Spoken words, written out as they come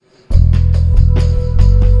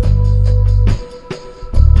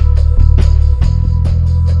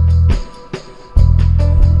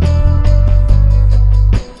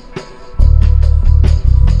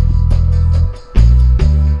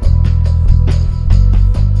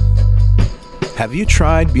Have you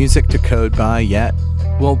tried Music to Code By yet?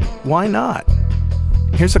 Well, why not?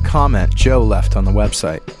 Here's a comment Joe left on the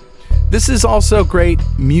website. This is also great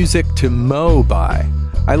music to mow by.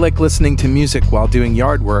 I like listening to music while doing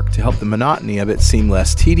yard work to help the monotony of it seem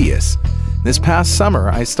less tedious. This past summer,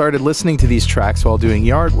 I started listening to these tracks while doing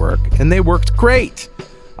yard work, and they worked great.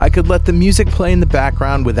 I could let the music play in the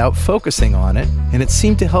background without focusing on it, and it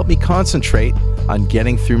seemed to help me concentrate on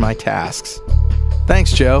getting through my tasks.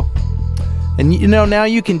 Thanks, Joe. And now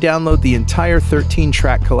you can download the entire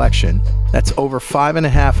 13-track collection. That's over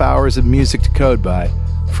 5.5 hours of music to code by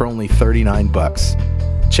for only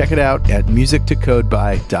 $39. Check it out at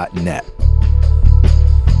musictocodeby.net.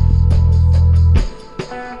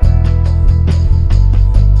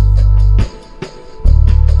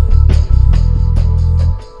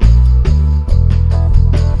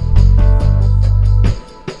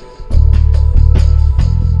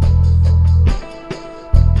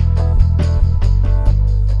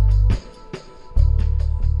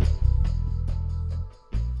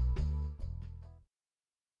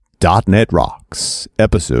 .NET Rocks,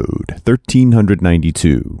 episode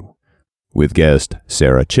 1392, with guest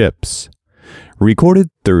Sara Chipps.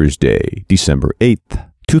 Recorded Thursday, December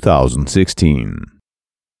 8th, 2016.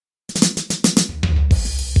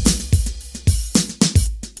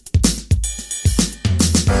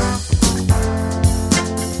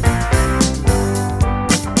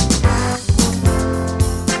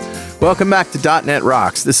 Welcome back to .NET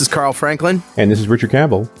Rocks. This is Carl Franklin. And this is Richard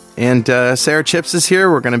Campbell. And Sara Chipps is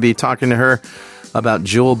here. We're going to be talking to her about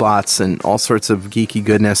JewelBots and all sorts of geeky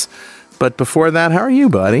goodness. But before that, how are you,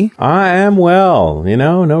 buddy? I am well.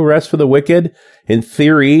 No rest for the wicked. In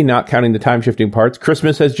theory, not counting the time-shifting parts,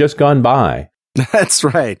 Christmas has just gone by. That's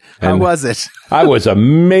right. How was it? I was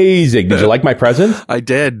amazing. Did you like my present? I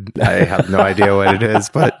did. I have no idea what it is,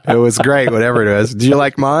 but it was great, whatever it is. Did you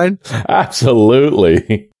like mine?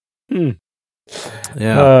 Absolutely.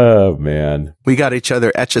 Yeah. Oh, man. We got each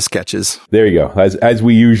other Etch-a-Sketches. There you go, as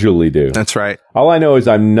we usually do. That's right. All I know is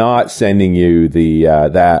I'm not sending you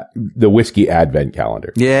the whiskey advent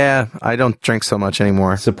calendar. Yeah, I don't drink so much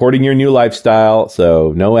anymore. Supporting your new lifestyle,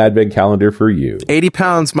 so no advent calendar for you. 80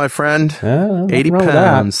 pounds, my friend. 80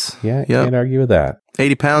 pounds. Yeah, can't argue with that.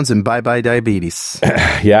 80 pounds and bye-bye diabetes.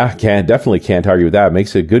 Yeah, definitely can't argue with that. It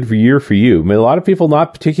makes it a good year for you. I mean, a lot of people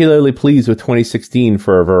not particularly pleased with 2016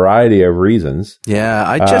 for a variety of reasons.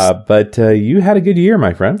 Yeah, but you had a good year,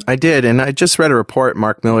 my friend. I did, and I just read a report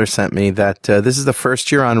Mark Miller sent me that this is the first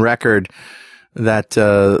year on record that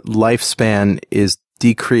lifespan is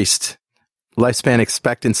decreased. Lifespan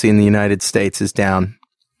expectancy in the United States is down.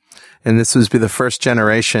 And this would be the first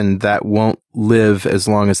generation that won't live as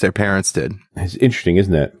long as their parents did. It's interesting,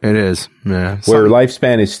 isn't it? It is. Yeah. Where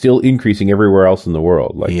lifespan is still increasing everywhere else in the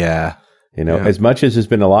world. As much as there's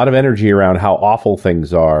been a lot of energy around how awful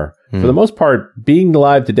things are, for the most part, being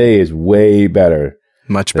alive today is way better.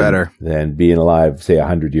 Much better. Than being alive, say,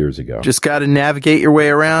 100 years ago. Just got to navigate your way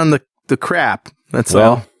around the crap. That's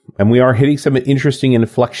all. And we are hitting some interesting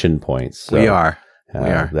inflection points. So. We are.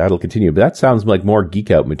 That'll continue. But that sounds like more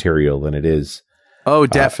geek out material than it is. Oh,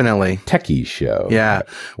 definitely. Techie show. Yeah.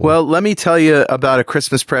 Well, let me tell you about a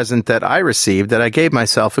Christmas present that I received that I gave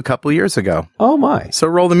myself a couple years ago. Oh, my. So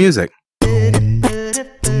roll the music. All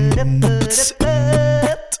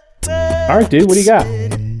right, dude. What do you got?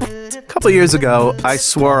 A couple of years ago, I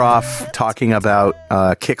swore off talking about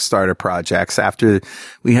Kickstarter projects after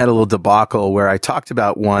we had a little debacle where I talked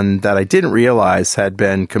about one that I didn't realize had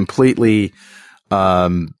been completely...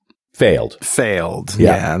 Failed.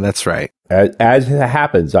 Yeah, that's right. As it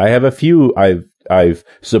happens, I have a few I've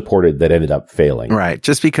supported that ended up failing. Right.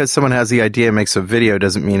 Just because someone has the idea and makes a video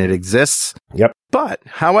doesn't mean it exists. Yep. But,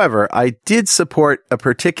 however, I did support a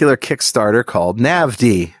particular Kickstarter called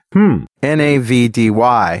NAVD.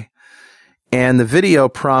 NAVDY. And the video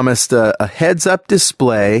promised a heads-up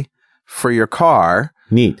display for your car.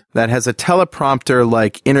 Neat. That has a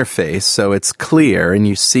teleprompter-like interface, so it's clear and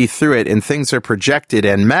you see through it, and things are projected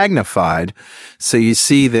and magnified. So you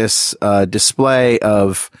see this display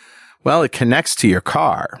of, well, it connects to your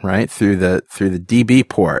car, right, through the DB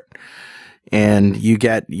port, and you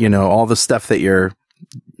get all the stuff that your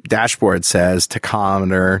dashboard says,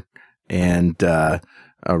 tachometer and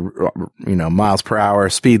miles per hour,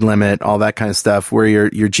 speed limit, all that kind of stuff, where your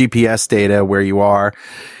GPS data, where you are.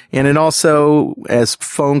 And it also, as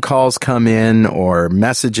phone calls come in or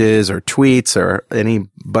messages or tweets or any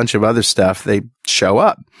bunch of other stuff, they show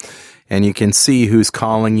up. And you can see who's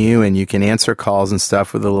calling you, and you can answer calls and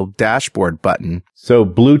stuff with a little dashboard button. So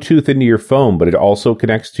Bluetooth into your phone, but it also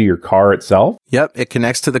connects to your car itself? Yep, it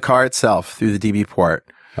connects to the car itself through the DB port.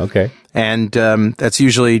 Okay. And that's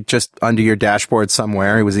usually just under your dashboard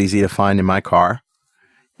somewhere. It was easy to find in my car.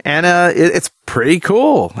 And it's pretty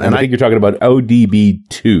cool. And I think you're talking about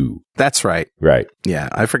ODB2. That's right. Right. Yeah.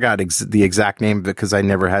 I forgot the exact name because I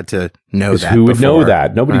never had to know that. Who would know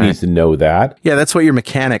that? Nobody needs to know that. Yeah, that's what your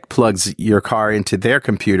mechanic plugs your car into their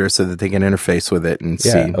computer so that they can interface with it and see.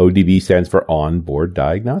 ODB stands for onboard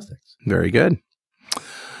diagnostics. Very good.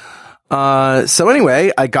 So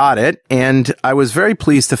anyway, I got it, and I was very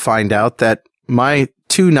pleased to find out that my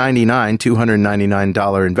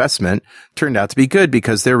 $299 investment turned out to be good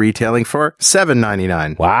because they're retailing for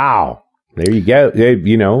 $7.99. Wow. There you go.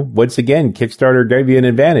 You know, once again, Kickstarter gave you an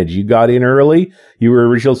advantage. You got in early, you were an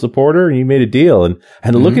original supporter, and you made a deal. And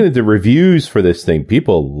looking at the reviews for this thing,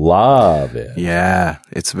 people love it. Yeah,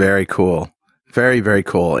 it's very cool. Very, very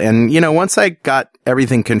cool. And, you know, once I got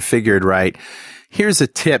everything configured right, here's a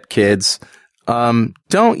tip, kids.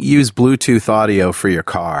 Don't use Bluetooth audio for your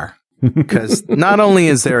car. Because not only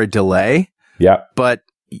is there a delay, but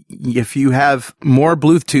if you have more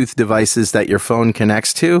Bluetooth devices that your phone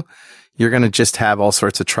connects to, you're going to just have all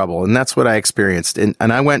sorts of trouble. And that's what I experienced. And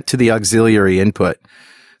I went to the auxiliary input.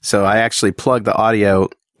 So I actually plugged the audio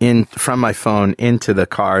in from my phone into the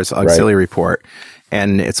car's auxiliary port.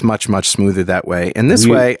 And it's much, much smoother that way. And this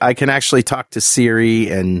way I can actually talk to Siri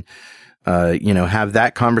and, have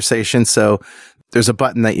that conversation. So there's a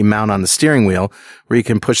button that you mount on the steering wheel where you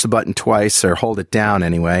can push the button twice or hold it down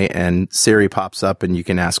anyway, and Siri pops up and you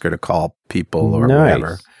can ask her to call people or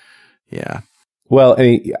whatever. Yeah. Well,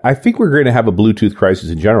 I think we're going to have a Bluetooth crisis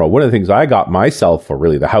in general. One of the things I got myself for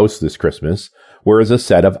really the house this Christmas was a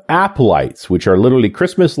set of app lights, which are literally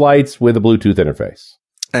Christmas lights with a Bluetooth interface.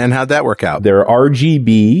 And how'd that work out? They're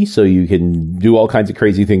RGB, so you can do all kinds of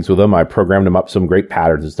crazy things with them. I programmed them up some great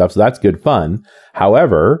patterns and stuff, so that's good fun.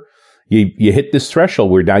 However, you hit this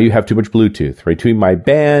threshold where now you have too much Bluetooth, right? Between my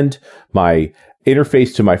band, my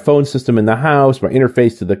interface to my phone system in the house, my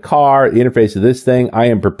interface to the car, the interface to this thing, I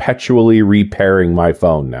am perpetually repairing my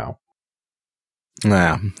phone now.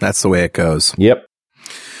 Yeah, that's the way it goes. Yep.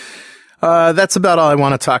 That's about all I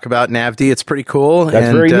want to talk about, Navdi. It's pretty cool.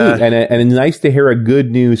 That's very neat. And nice to hear a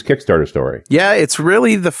good news Kickstarter story. Yeah, it's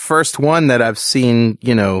really the first one that I've seen,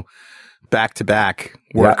 back to back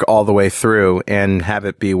work all the way through and have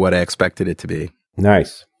it be what I expected it to be.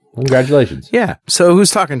 Nice. Congratulations. Yeah. So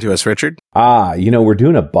who's talking to us, Richard? We're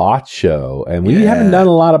doing a bot show, and we haven't done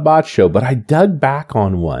a lot of bot show, but I dug back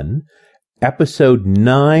on one, episode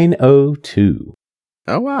 902.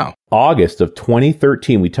 Oh, wow. August of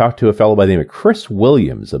 2013, we talked to a fellow by the name of Chris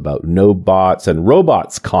Williams about No Bots and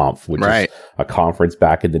Robots Conf, which is a conference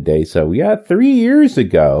back in the day. So, 3 years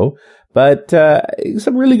ago. But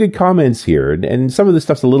some really good comments here. And some of the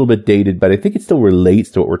stuff's a little bit dated, but I think it still relates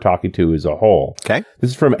to what we're talking to as a whole. Okay. This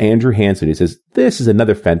is from Andrew Hansen. He says, "This is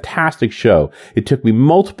another fantastic show. It took me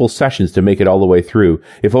multiple sessions to make it all the way through,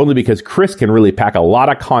 if only because Chris can really pack a lot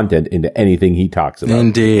of content into anything he talks about."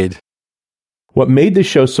 Indeed. What made this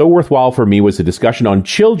show so worthwhile for me was the discussion on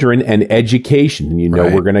children and education. And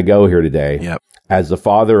we're going to go here today. Yep. As the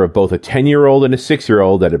father of both a 10-year-old and a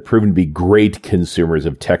 6-year-old that have proven to be great consumers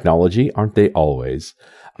of technology, aren't they always?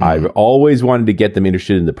 Mm-hmm. I've always wanted to get them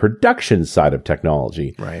interested in the production side of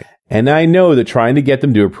technology. Right. And I know that trying to get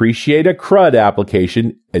them to appreciate a CRUD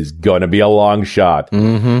application is going to be a long shot.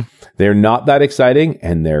 Mm-hmm. They're not that exciting,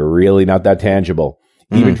 and they're really not that tangible.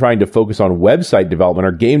 Even trying to focus on website development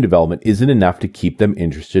or game development isn't enough to keep them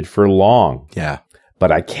interested for long. Yeah.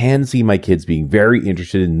 But I can see my kids being very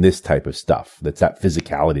interested in this type of stuff. That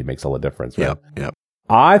physicality makes all the difference. Right? Yep.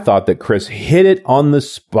 I thought that Chris hit it on the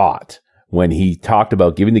spot when he talked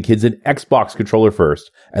about giving the kids an Xbox controller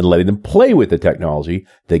first and letting them play with the technology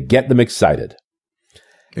to get them excited.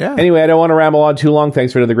 Yeah. Anyway, I don't want to ramble on too long.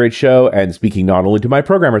 Thanks for another great show. And speaking not only to my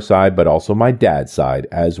programmer side, but also my dad's side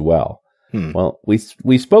as well. Well,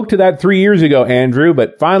 we spoke to that 3 years ago, Andrew,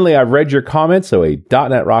 but finally I've read your comments, so a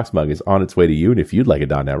 .NET Rocks mug is on its way to you. And if you'd like a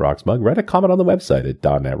 .NET Rocks mug, write a comment on the website at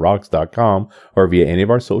 .NETRocks.com or via any of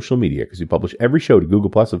our social media, because we publish every show to Google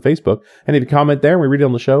Plus and Facebook. And if you comment there and we read it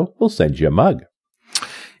on the show, we'll send you a mug.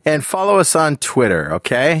 And follow us on Twitter,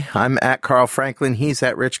 okay? I'm at Carl Franklin. He's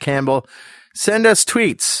at Rich Campbell. Send us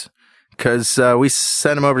tweets, because we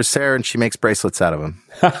send them over to Sarah and she makes bracelets out of them.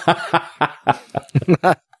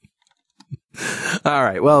 All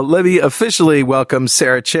right. Well, let me officially welcome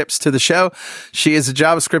Sara Chipps to the show. She is a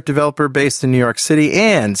JavaScript developer based in New York City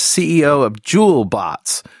and CEO of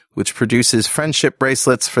JewelBots, which produces friendship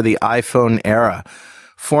bracelets for the iPhone era.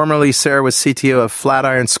 Formerly, Sara was CTO of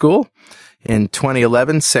Flatiron School In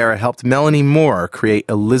 2011, Sara helped Melanie Moore create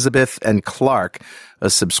Elizabeth and Clark, a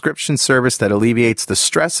subscription service that alleviates the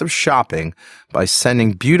stress of shopping by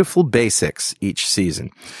sending beautiful basics each season.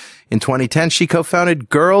 In 2010, she co-founded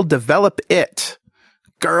Girl Develop It.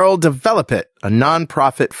 Girl Develop It, a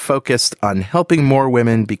nonprofit focused on helping more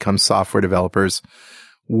women become software developers.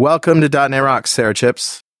 Welcome to .NET Rocks, Sara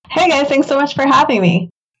Chipps. Hey guys, thanks so much for having me.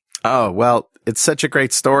 Oh, well, it's such a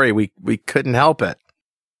great story. We couldn't help it.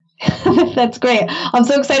 That's great. I'm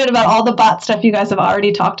so excited about all the bot stuff you guys have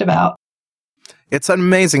already talked about. It's an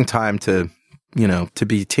amazing time to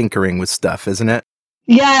be tinkering with stuff, isn't it?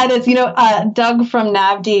 Yeah, it is. Doug from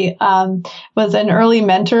Navdi was an early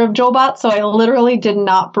mentor of JewelBots, so I literally did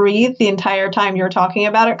not breathe the entire time you were talking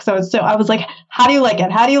about it. So I was like, "How do you like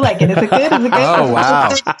it? How do you like it? Is it good? Is it good?" Oh, wow.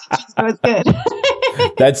 So it's good.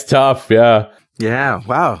 That's tough. Yeah. Yeah.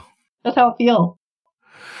 Wow. That's how it feels.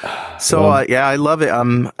 So, yeah, I love it.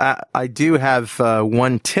 I do have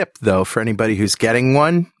one tip, though, for anybody who's getting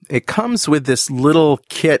one. It comes with this little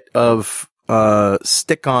kit of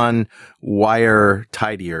stick-on wire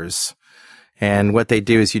tidiers. And what they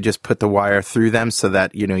do is you just put the wire through them so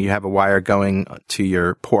that, you have a wire going to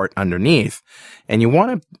your port underneath. And you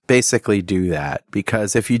want to basically do that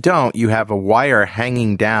because if you don't, you have a wire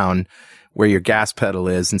hanging down where your gas pedal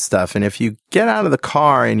is and stuff. And if you get out of the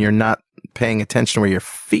car and you're not paying attention where your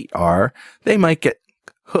feet are, they might get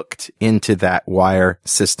hooked into that wire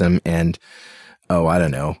system and, I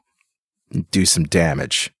don't know, do some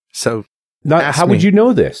damage. So how would you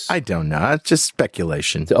know this? I don't know. It's just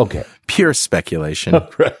speculation. Okay. Pure speculation.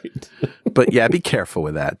 Right. But yeah, be careful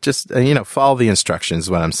with that. Just, follow the instructions is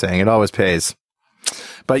what I'm saying. It always pays.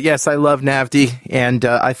 But yes, I love Navdi, and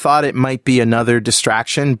I thought it might be another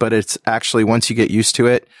distraction, but it's actually, once you get used to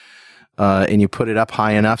it, and you put it up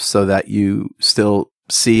high enough so that you still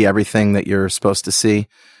see everything that you're supposed to see,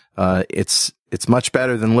 it's much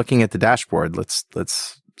better than looking at the dashboard. Let's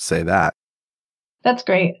say that. That's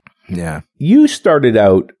great. Yeah. You started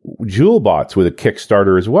out JewelBots with a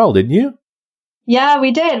Kickstarter as well, didn't you? Yeah,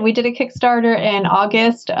 we did. We did a Kickstarter in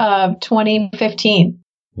August of 2015.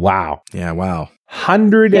 Wow. Yeah, wow.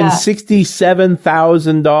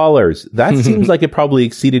 $167,000. That seems like it probably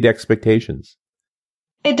exceeded expectations.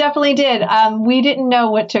 It definitely did. We didn't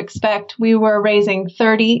know what to expect. We were raising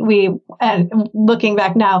 30. Looking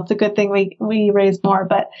back now, it's a good thing we raised more.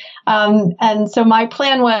 But and so my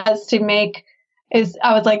plan was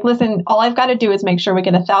I was like, listen, all I've got to do is make sure we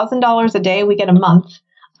get $1,000 a day. We get a month.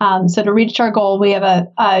 So to reach our goal, we have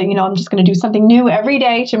I'm just going to do something new every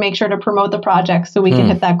day to make sure to promote the project so we can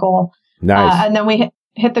hit that goal. Nice. And then we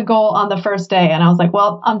hit the goal on the first day. And I was like,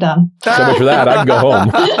 well, I'm done. So much for that. I can go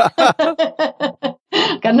home.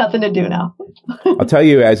 Got nothing to do now. I'll tell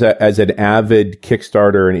you, as an avid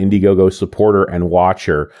Kickstarter and Indiegogo supporter and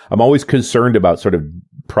watcher, I'm always concerned about sort of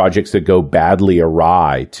projects that go badly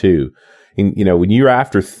awry too. And, when you're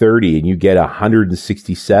after 30 and you get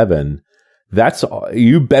 167,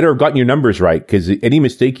 you better have gotten your numbers right, because any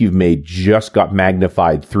mistake you've made just got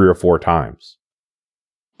magnified 3 or 4 times.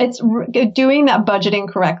 It's doing that budgeting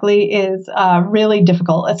correctly is really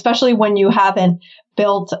difficult, especially when you haven't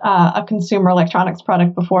built a consumer electronics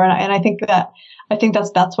product before. And I think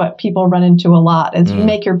that's what people run into a lot is you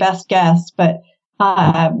make your best guess, but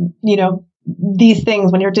these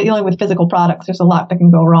things, when you're dealing with physical products, there's a lot that can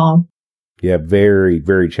go wrong. Yeah, very,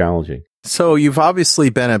 very challenging. So you've obviously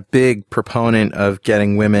been a big proponent of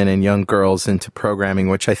getting women and young girls into programming,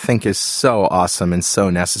 which I think is so awesome and so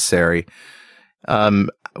necessary.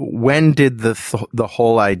 When did the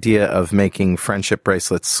whole idea of making friendship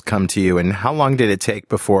bracelets come to you, and how long did it take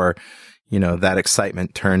before, that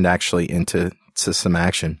excitement turned actually into some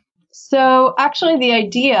action? So actually the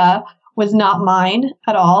idea was not mine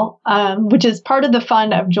at all, which is part of the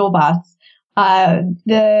fun of JewelBots.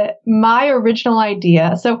 My original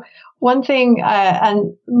idea. So one thing,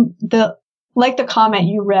 the comment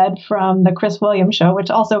you read from the Chris Williams show, which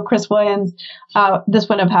also Chris Williams, this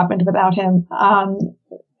wouldn't have happened without him.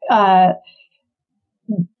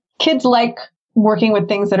 Kids like working with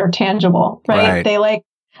things that are tangible, right? They like,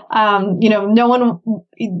 they don't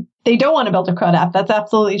want to build a CRUD app. That's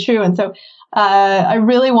absolutely true. And so, I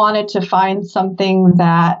really wanted to find something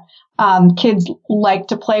that, kids like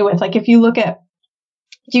to play with. Like if you look at,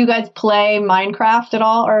 do you guys play Minecraft at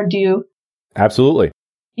all, or do you? Absolutely.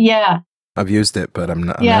 Yeah. I've used it, but I'm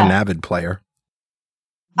not an avid player.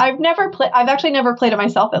 I've actually never played it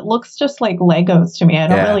myself. It looks just like Legos to me. I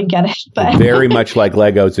don't really get it. But very much like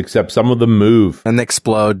Legos, except some of them move and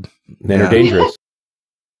explode. And are dangerous.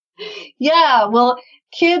 Yeah. Well,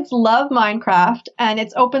 kids love Minecraft and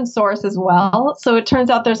it's open source as well. So it turns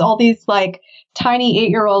out there's all these like tiny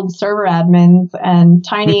 8-year-old server admins and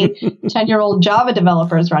tiny 10-year-old Java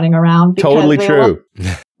developers running around. Totally true.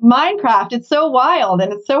 Minecraft, it's so wild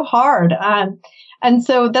and it's so hard. And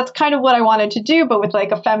so that's kind of what I wanted to do, but with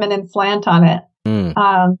like a feminine slant on it.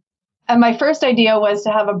 And my first idea was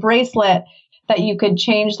to have a bracelet that you could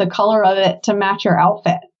change the color of it to match your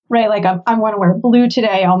outfit, right? Like I want to wear blue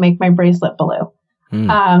today. I'll make my bracelet blue.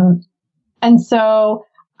 And so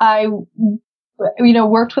I,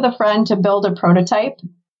 worked with a friend to build a prototype,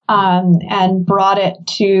 and brought it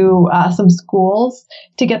to some schools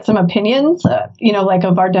to get some opinions, like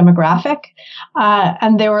of our demographic.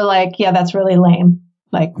 And they were like, yeah, that's really lame.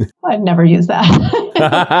 Like, I'd never use that.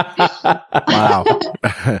 Wow.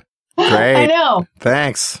 Great. I know.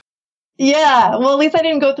 Thanks. Yeah. Well, at least I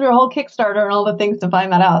didn't go through a whole Kickstarter and all the things to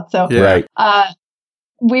find that out. So Right.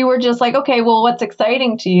 We were just like, okay, well, what's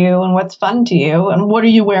exciting to you and what's fun to you and what are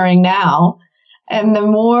you wearing now? And the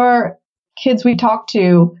more kids we talked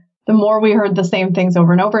to, the more we heard the same things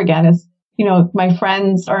over and over again is, my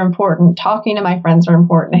friends are important. Talking to my friends are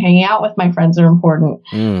important. Hanging out with my friends are important.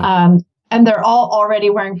 And they're all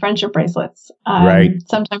already wearing friendship bracelets. Right.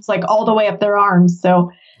 Sometimes like all the way up their arms.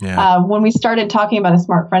 So when we started talking about a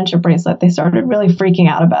smart friendship bracelet, they started really freaking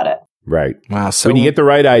out about it. Right. Wow. So when you get the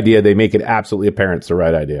right idea, they make it absolutely apparent it's the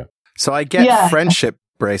right idea. So I get friendship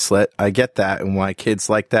bracelet. I get that and why kids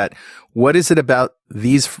like that. What is it about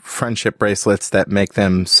these friendship bracelets that make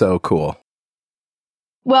them so cool?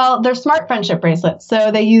 Well, they're smart friendship bracelets.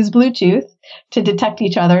 So they use Bluetooth to detect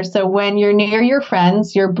each other. So when you're near your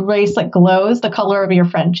friends, your bracelet glows the color of your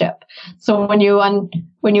friendship. So when you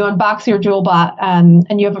unbox your JewelBot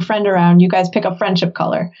and you have a friend around, you guys pick a friendship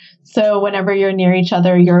color. So whenever you're near each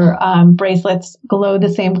other, your bracelets glow the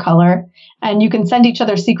same color, and you can send each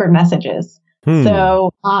other secret messages.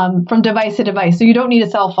 So from device to device. So you don't need a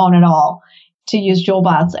cell phone at all to use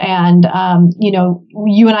JewelBots. And,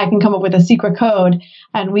 you and I can come up with a secret code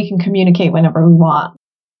and we can communicate whenever we want.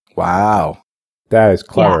 Wow. That is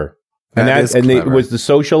clever. Yeah. It was the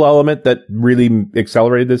social element that really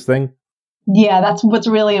accelerated this thing? Yeah, that's what's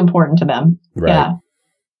really important to them. Right. Yeah.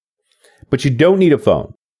 But you don't need a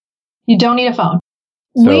phone. You don't need a phone.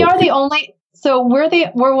 So we are the only, so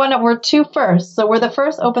we're two first. So we're the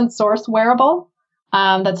first open source wearable,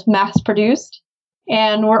 that's mass produced.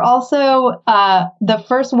 And we're also, the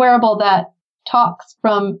first wearable that talks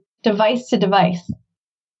from device to device.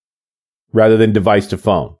 Rather than device to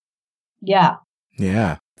phone. Yeah.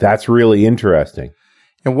 Yeah. That's really interesting.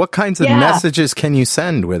 And what kinds of messages can you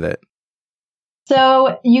send with it?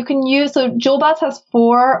 So JewelBots has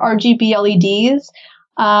 4 RGB LEDs,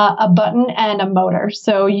 a button and a motor.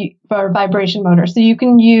 For a vibration motor. So you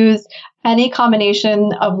can use any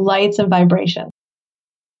combination of lights and vibration.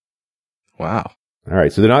 Wow. All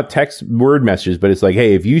right. So they're not text word messages, but it's like,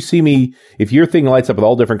 hey, if your thing lights up with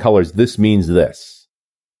all different colors, this means this.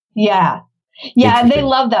 Yeah. Yeah. And they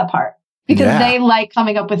love that part because they like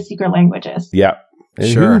coming up with secret languages. Yeah. And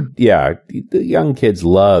sure. The young kids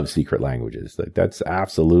love secret languages. Like that's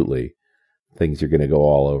absolutely things you're going to go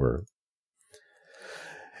all over.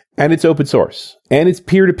 And it's open source and it's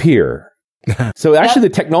peer to peer. So actually the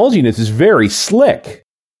technology in this is very slick.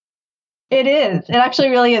 It is. It actually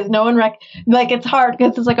really is. No one it's hard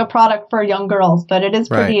because it's like a product for young girls, but it is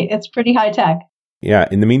it's pretty high tech. Yeah.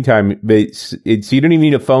 In the meantime, so you don't even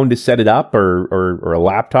need a phone to set it up or a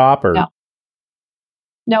laptop or. No.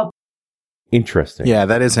 Nope. Interesting. Yeah,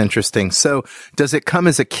 that is interesting. So does it come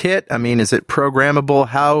as a kit? I mean, is it programmable?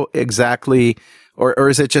 How exactly, or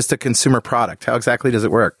is it just a consumer product? How exactly does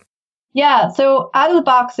it work? Yeah. So out of the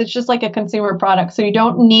box, it's just like a consumer product. So you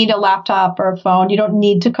don't need a laptop or a phone. You don't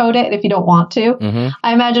need to code it if you don't want to. Mm-hmm.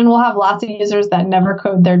 I imagine we'll have lots of users that never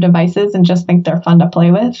code their devices and just think they're fun to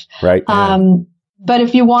play with. Right. But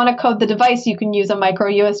if you want to code the device, you can use a micro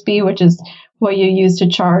USB, which is what you use to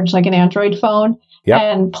charge like an Android phone,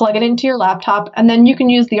 and plug it into your laptop. And then you can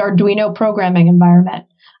use the Arduino programming environment,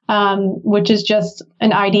 which is just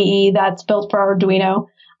an IDE that's built for Arduino.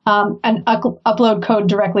 And upload code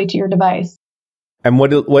directly to your device. And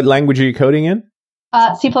what language are you coding in?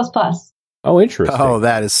 C++. Oh, interesting. Oh,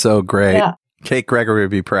 that is so great. Yeah. Kate Gregory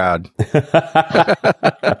would be proud.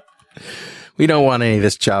 We don't want any of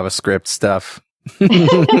this JavaScript stuff.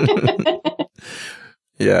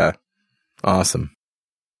 Yeah. Awesome.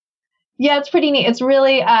 Yeah, it's pretty neat. It's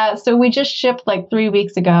really, so we just shipped like 3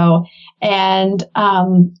 weeks ago and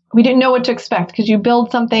we didn't know what to expect because you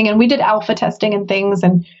build something and we did alpha testing and things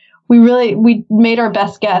and we made our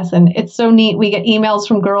best guess, and it's so neat. We get emails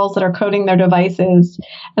from girls that are coding their devices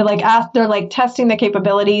and they're like testing the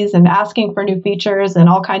capabilities and asking for new features and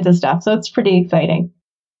all kinds of stuff. So it's pretty exciting.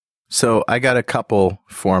 So I got a couple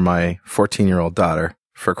for my 14-year-old daughter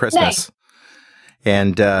for Christmas. Nice.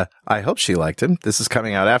 And I hope she liked him. This is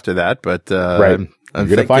coming out after that, but right. I'm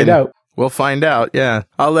going to find out. We'll find out, yeah.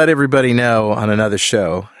 I'll let everybody know on another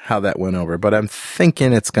show how that went over, but I'm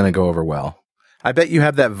thinking it's going to go over well. I bet you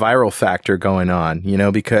have that viral factor going on,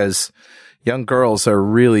 because young girls are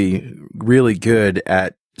really, really good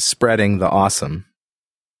at spreading the awesome.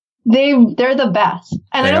 They're the best.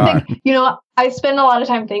 And They I don't are. think, I spend a lot of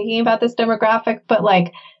time thinking about this demographic, but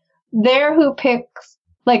they're who picks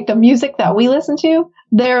the music that we listen to.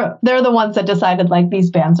 They're the ones that decided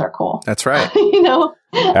these bands are cool. That's right.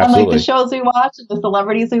 And the shows we watch, the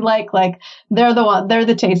celebrities we like they're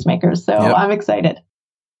the tastemakers. So Yep. I'm excited.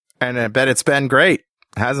 And I bet it's been great,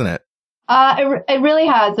 hasn't it? It really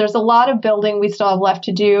has. There's a lot of building we still have left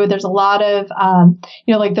to do. There's a lot of,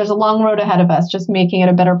 there's a long road ahead of us, just making it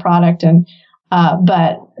a better product. And,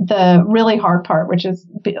 but the really hard part, which is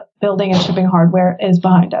building and shipping hardware, is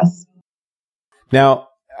behind us. Now,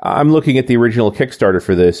 I'm looking at the original Kickstarter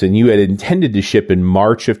for this, and you had intended to ship in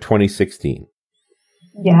March of 2016.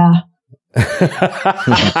 Yeah.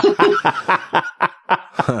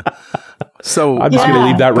 So I'm just going to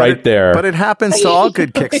leave that right there. But it happens to all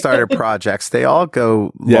good Kickstarter projects. They all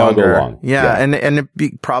go longer. They all go long. Yeah. And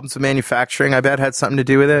problems with manufacturing, I bet, had something to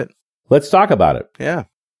do with it. Let's talk about it. Yeah.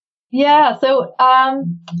 Yeah. So,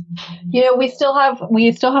 we still have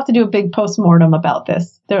to do a big postmortem about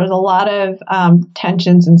this. There's a lot of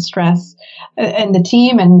tensions and stress in the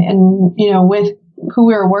team and with who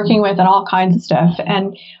we were working with and all kinds of stuff.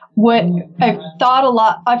 And what I've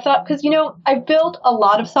thought, because, I've built a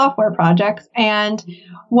lot of software projects. And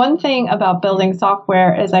one thing about building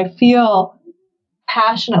software is I feel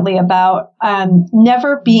passionately about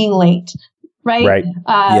never being late, right? Right.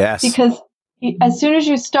 Yes. Because as soon as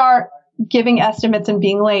you start giving estimates and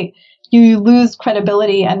being late, you lose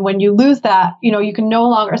credibility. And when you lose that, you can no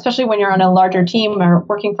longer, especially when you're on a larger team or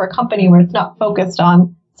working for a company where it's not focused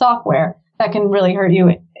on software, that can really hurt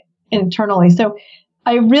you internally. So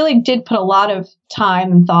I really did put a lot of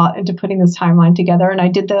time and thought into putting this timeline together. And I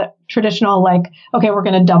did the traditional, okay, we're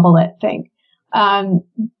going to double it thing.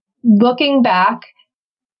 Looking back,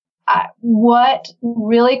 what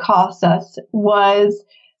really cost us was,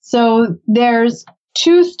 so there's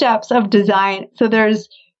 2 steps of design. So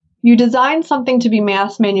you design something to be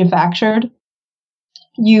mass manufactured.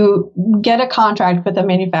 You get a contract with a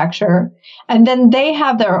manufacturer, and then they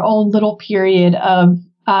have their own little period of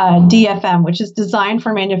DFM, which is design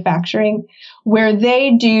for manufacturing, where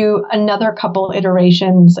they do another couple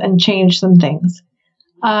iterations and change some things.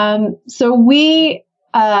 So we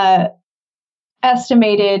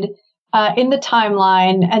estimated in the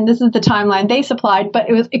timeline, and this is the timeline they supplied, but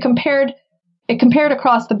it compared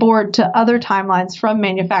across the board to other timelines from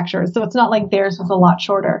manufacturers. So it's not like theirs was a lot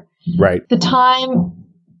shorter. Right. The time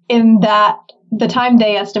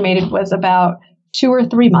they estimated was about 2 or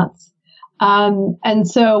 3 months. And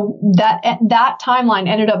so that timeline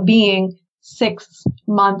ended up being 6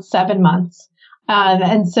 months, 7 months.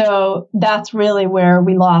 And so that's really where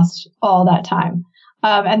we lost all that time.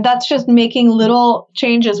 And that's just making little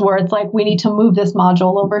changes where it's we need to move this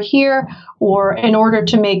module over here, or in order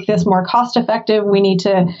to make this more cost effective, we need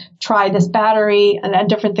to try this battery and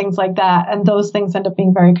different things like that. And those things end up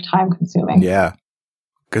being very time consuming. Yeah.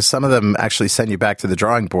 Because some of them actually send you back to the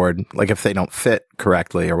drawing board, if they don't fit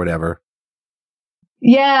correctly or whatever.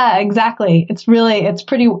 Yeah, exactly. It's pretty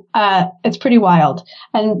wild.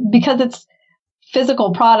 And because it's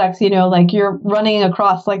physical products, you're running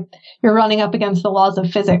across, you're running up against the laws of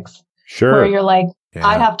physics. Sure. Where you're Yeah.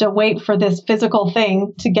 I have to wait for this physical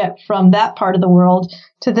thing to get from that part of the world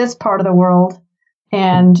to this part of the world.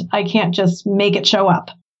 And I can't just make it show up.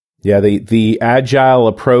 Yeah. The agile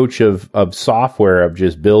approach of software of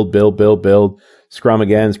just build, scrum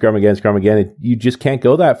again. You just can't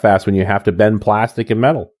go that fast when you have to bend plastic and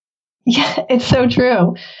metal. Yeah, it's so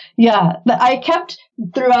true. Yeah. I kept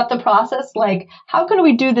throughout the process, how can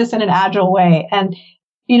we do this in an agile way? And,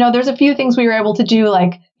 there's a few things we were able to do,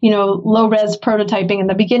 low res prototyping in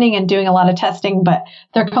the beginning and doing a lot of testing, but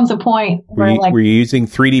there comes a point where were you using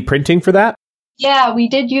 3D printing for that? Yeah, we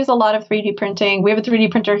did use a lot of 3D printing. We have a 3D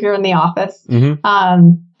printer here in the office. Mm-hmm.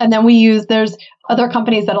 And then there's other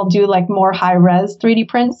companies that'll do more high res 3D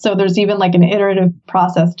prints. So there's even an iterative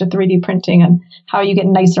process to 3D printing and how you get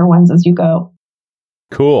nicer ones as you go.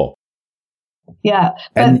 Cool. Yeah.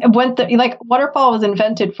 But Waterfall was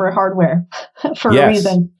invented for hardware for a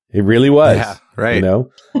reason. It really was. Yeah, right. You know,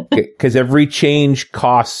 because every change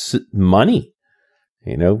costs money.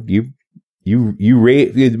 You know, you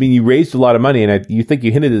raised a lot of money, and you think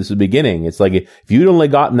you hinted at this at the beginning. It's like, if you'd only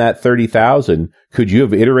gotten that 30,000, could you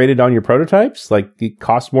have iterated on your prototypes? Like, it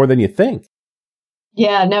costs more than you think.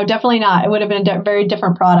 Yeah, no, definitely not. It would have been a very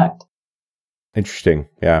different product. Interesting.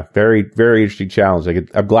 Yeah. Very, very interesting challenge. Like,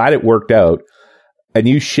 I'm glad it worked out. And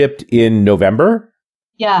you shipped in November?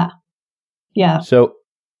 Yeah. Yeah. So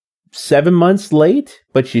 7 months late,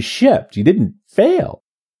 but you shipped. You didn't fail.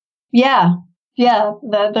 Yeah. Yeah.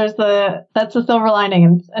 That's the silver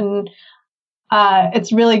lining. And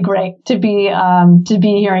it's really great to be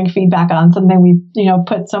hearing feedback on something we,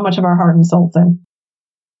 put so much of our heart and souls in.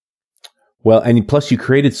 Well, and plus you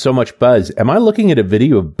created so much buzz. Am I looking at a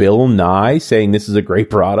video of Bill Nye saying this is a great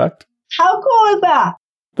product? How cool is that?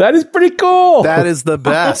 That is pretty cool. That is the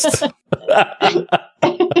best.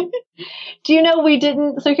 Do you know we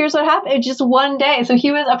didn't? So here's what happened. It's just one day. So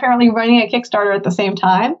he was apparently running a Kickstarter at the same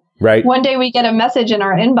time. Right. One day we get a message in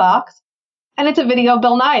our inbox, and it's a video of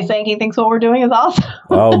Bill Nye saying he thinks what we're doing is awesome.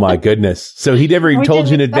 Oh my goodness. So he never even told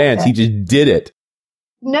you in advance. He just did it.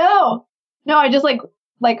 No, I just like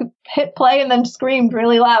hit play and then screamed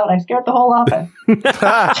really loud. I scared the whole office.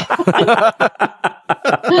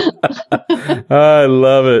 I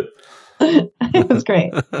love it. It was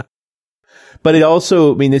great. But it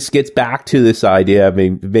also, this gets back to this idea of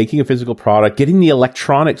making a physical product, getting the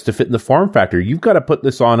electronics to fit in the form factor. You've got to put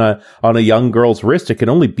this on a young girl's wrist. It can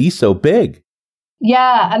only be so big.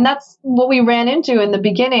 Yeah. And that's what we ran into in the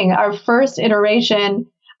beginning. Our first iteration,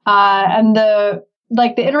 and the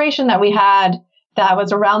iteration that we had that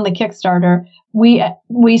was around the Kickstarter,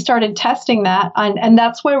 we started testing that. And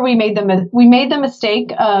that's where we made the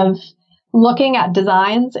mistake of looking at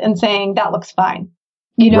designs and saying that looks fine.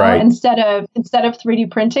 Right. instead of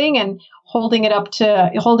 3D printing and holding it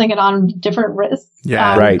on different wrists.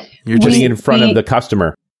 Yeah, right. You're putting it in front of the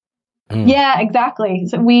customer. Yeah, exactly.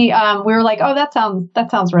 So we were like, oh, that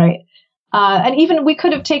sounds right. And even we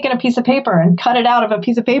could have taken a piece of paper and cut it out of a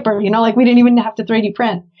piece of paper. We didn't even have to 3D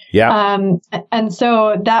print. Yeah. And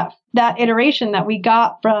so that iteration that we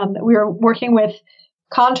got we were working with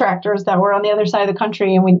contractors that were on the other side of the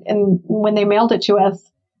country, and when they mailed it to us,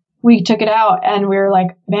 we took it out and we were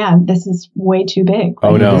like, man, this is way too big.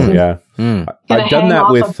 Oh no, yeah. I've done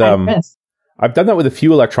that with a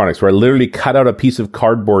few electronics where I literally cut out a piece of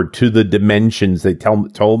cardboard to the dimensions they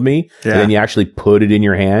told me, and then you actually put it in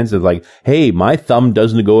your hands. It's like, hey, my thumb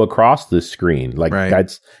doesn't go across this screen. Like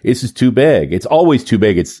this is too big. It's always too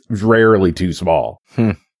big. It's rarely too small.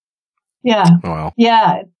 Yeah. Wow.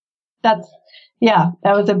 Yeah. That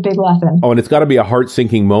was a big lesson. Oh, and it's got to be a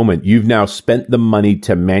heart-sinking moment. You've now spent the money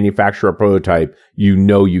to manufacture a prototype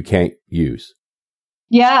you can't use.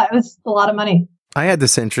 Yeah, it was a lot of money. I had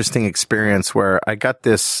this interesting experience where I got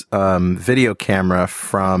this video camera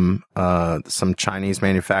from some Chinese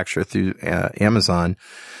manufacturer through Amazon,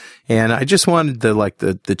 and I just wanted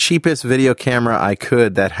the cheapest video camera I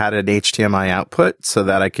could that had an HDMI output so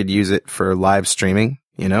that I could use it for live streaming.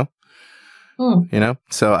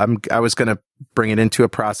 So I was going to bring it into a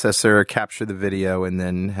processor, capture the video, and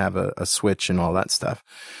then have a switch and all that stuff.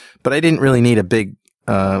 But I didn't really need a big,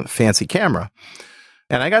 fancy camera.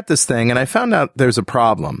 And I got this thing and I found out there's a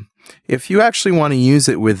problem. If you actually want to use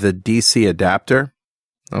it with the DC adapter,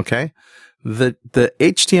 okay, the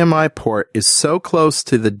HDMI port is so close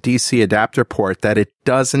to the DC adapter port that it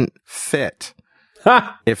doesn't fit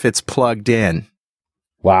if it's plugged in.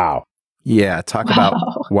 Wow. Yeah. Talk about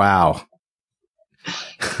wow.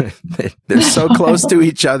 They're so close to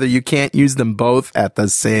each other, you can't use them both at the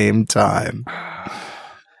same time.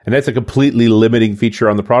 And that's a completely limiting feature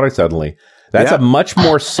on the product suddenly. That's a much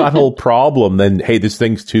more subtle problem than, hey, this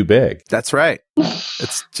thing's too big. That's right.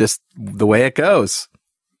 It's just the way it goes.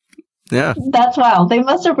 Yeah. That's wild. They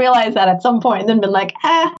must have realized that at some point and then been like,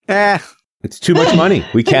 It's too much money.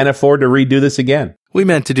 We can't afford to redo this again. We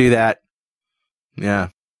meant to do that. Yeah.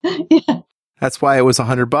 That's why it was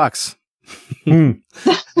 $100.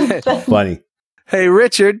 Funny. Hey,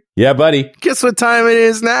 Richard. Yeah, buddy. Guess what time it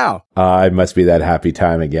is now? It must be that happy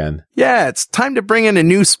time again. Yeah, it's time to bring in a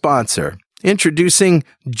new sponsor. Introducing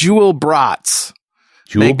JewelBots.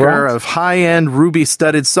 Maker of high-end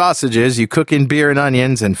ruby-studded sausages you cook in beer and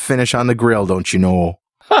onions and finish on the grill, don't you know?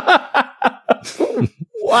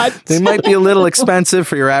 What? They might be a little expensive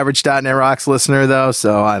for your average .NET Rocks listener, though,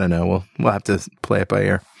 so I don't know. We'll have to play it by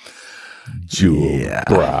ear.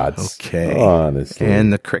 JewelBots. Okay. Honestly.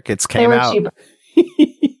 And the crickets came out. Cheaper.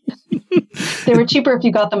 They were cheaper if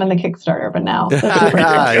you got them in the Kickstarter, but now.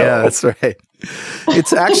 Yeah, that's right.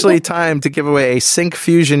 It's actually time to give away a Sync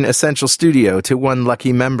Fusion Essential Studio to one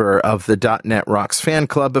lucky member of the .NET Rocks fan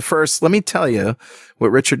club. But first, let me tell you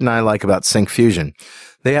what Richard and I like about Sync Fusion.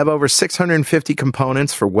 They have over 650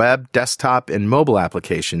 components for web, desktop, and mobile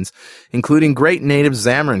applications, including great native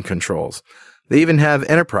Xamarin controls. They even have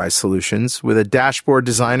enterprise solutions with a dashboard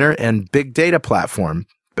designer and big data platform.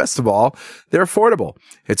 Best of all, they're affordable.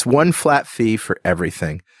 It's one flat fee for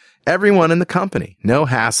everything. Everyone in the company. No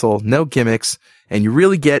hassle, no gimmicks, and you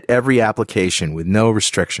really get every application with no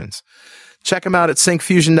restrictions. Check them out at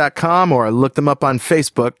syncfusion.com or look them up on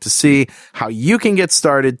Facebook to see how you can get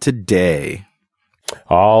started today.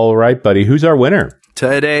 All right, buddy. Who's our winner?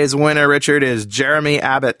 Today's winner, Richard, is Jeremy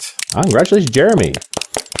Abbott. Oh, congratulations, Jeremy.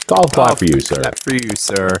 Golf clap for you, sir. Clap for you,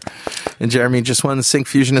 sir. And Jeremy just won the Sync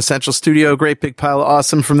Fusion Essential Studio. Great big pile of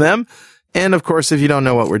awesome from them. And of course, if you don't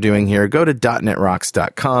know what we're doing here, go to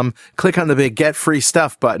 .NETRocks.com, click on the big Get Free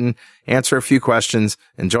Stuff button, answer a few questions,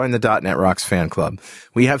 and join the .NET Rocks fan club.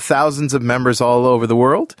 We have thousands of members all over the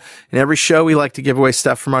world. In every show, we like to give away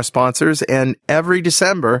stuff from our sponsors. And every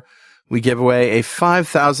December, we give away a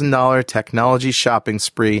 $5,000 technology shopping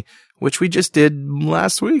spree, which we just did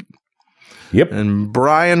last week. Yep. And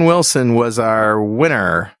Brian Wilson was our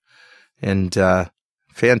winner. And,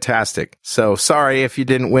 fantastic. So sorry if you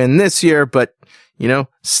didn't win this year, but,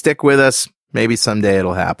 stick with us. Maybe someday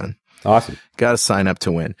it'll happen. Awesome. Got to sign up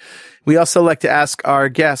to win. We also like to ask our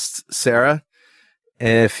guests, Sarah,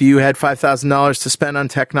 if you had $5,000 to spend on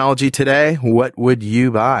technology today, what would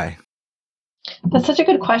you buy? That's such a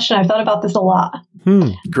good question. I've thought about this a lot.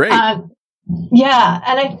 Great. Yeah.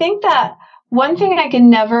 And I think that one thing I can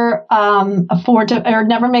never afford to, or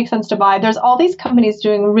never make sense to buy, there's all these companies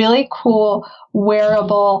doing really cool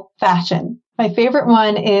wearable fashion. My favorite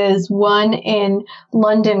one is one in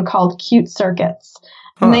London called Cute Circuits.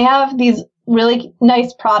 And they have these really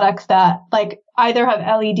nice products that either have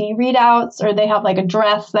LED readouts or they have a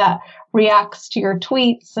dress that reacts to your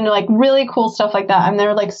tweets and really cool stuff like that. And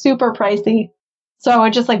they're super pricey. So I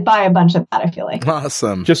would just buy a bunch of that, I feel like.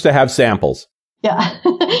 Awesome. Just to have samples. Yeah.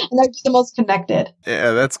 And they're the most connected.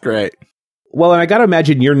 Yeah, that's great. Well, and I got to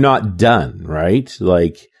imagine you're not done, right?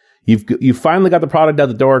 You've finally got the product out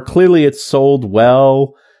the door. Clearly it's sold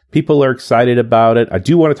well. People are excited about it. I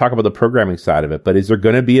do want to talk about the programming side of it, but is there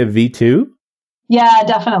going to be a V2? Yeah,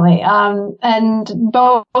 definitely. And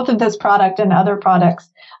both of this product and other products.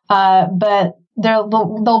 But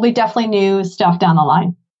there'll be definitely new stuff down the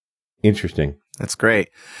line. Interesting. That's great.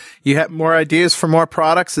 You have more ideas for more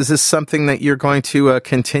products? Is this something that you're going to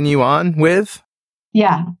continue on with?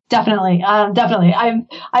 Yeah, definitely. Definitely.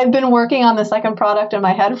 I've been working on the second product in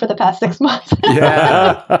my head for the past 6 months.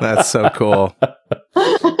 Yeah, that's so cool.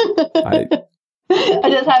 I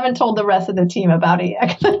just haven't told the rest of the team about it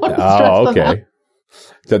yet. Oh, okay.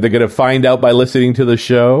 So they're going to find out by listening to the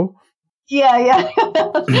show? Yeah.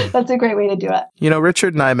 That's a great way to do it.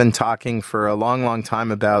 Richard and I have been talking for a long, long time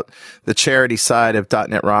about the charity side of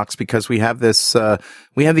 .NET Rocks because we have this,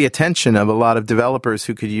 we have the attention of a lot of developers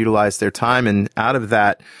who could utilize their time. And out of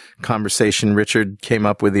that conversation, Richard came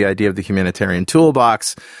up with the idea of the humanitarian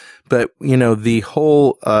toolbox. But, the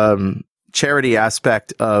whole, charity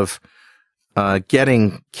aspect of,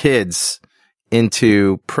 getting kids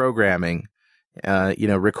into programming,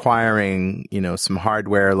 requiring, some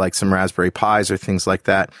hardware like some Raspberry Pis or things like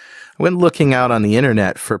that. I went looking out on the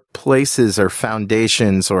internet for places or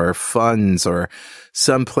foundations or funds or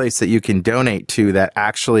some place that you can donate to that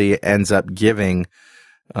actually ends up giving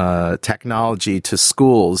technology to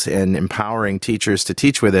schools and empowering teachers to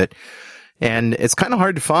teach with it. And it's kind of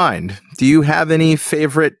hard to find. Do you have any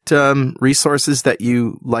favorite resources that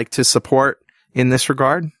you like to support in this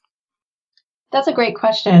regard? That's a great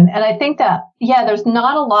question. And I think that, there's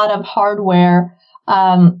not a lot of hardware.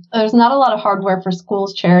 There's not a lot of hardware for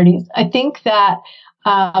schools charities. I think that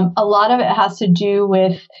a lot of it has to do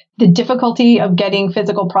with the difficulty of getting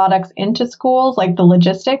physical products into schools, like the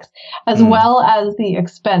logistics, as well as the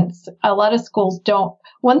expense. A lot of schools don't.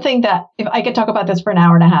 One thing that, if I could talk about this for an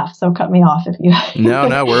hour and a half, so cut me off if you.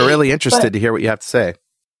 No, we're really interested to hear what you have to say.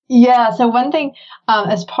 Yeah. So one thing,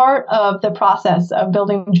 as part of the process of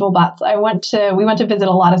building JewelBots, we went to visit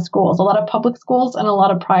a lot of schools, a lot of public schools and a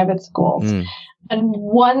lot of private schools. And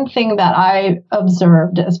one thing that I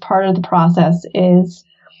observed as part of the process is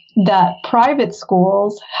that private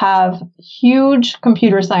schools have huge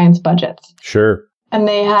computer science budgets. Sure. And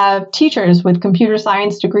they have teachers with computer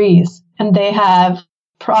science degrees, and they have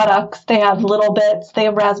products, they have little bits, they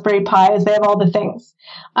have Raspberry Pis, they have all the things.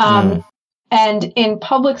 And in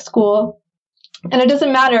public school, and it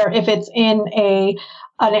doesn't matter if it's in a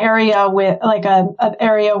an area with like an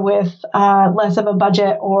area with less of a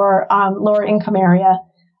budget or lower income area.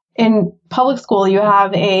 In public school, you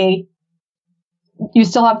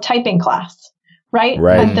still have typing class, right?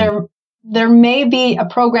 Right. And there may be a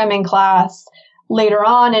programming class later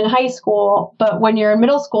on in high school, but when you're in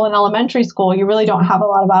middle school and elementary school, you really don't have a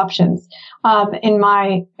lot of options.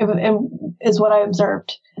 Is what I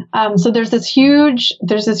observed. So there's this huge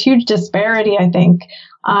disparity, I think,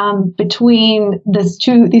 between these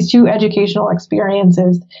two educational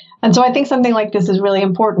experiences. And so I think something like this is really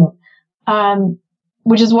important.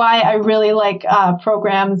 Which is why I really like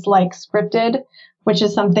programs like Scripted, which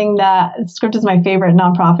is something that Scripted is my favorite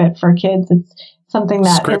nonprofit for kids. It's something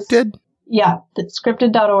that Scripted?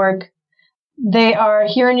 Scripted.org. They are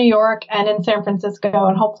here in New York and in San Francisco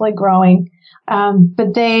and hopefully growing.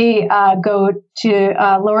 But they go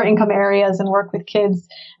to lower income areas and work with kids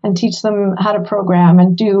and teach them how to program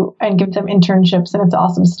and give them internships. And it's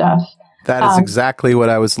awesome stuff. That is exactly what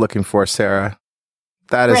I was looking for, Sarah.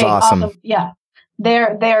 That is awesome. Yeah.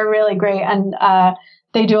 They're really great. And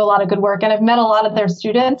they do a lot of good work. And I've met a lot of their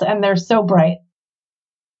students and they're so bright.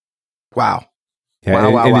 Wow. Yeah,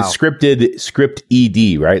 and it's script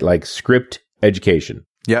ED, right? Like script education.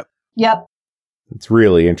 Yep. It's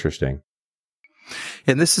really interesting.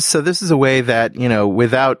 And this is a way that,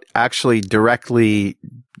 without actually directly,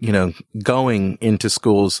 going into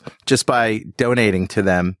schools, just by donating to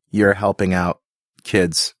them, you're helping out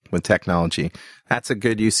kids with technology. That's a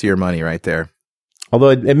good use of your money right there.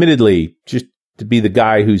 Although admittedly, just to be the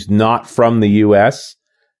guy who's not from the U.S.,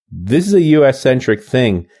 this is a U.S.-centric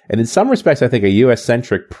thing. And in some respects, I think a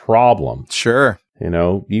U.S.-centric problem. Sure.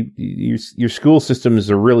 Your school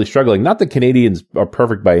systems are really struggling. Not that Canadians are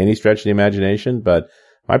perfect by any stretch of the imagination, but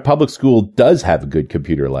my public school does have a good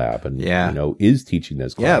computer lab and, is teaching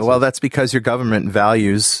those classes. Yeah, well, that's because your government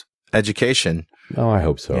values education. Oh, I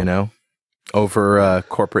hope so. Over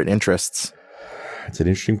corporate interests. It's an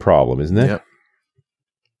interesting problem, isn't it? Yep.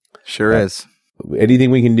 Sure is. Anything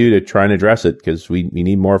we can do to try and address it, because we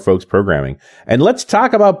need more folks programming. And let's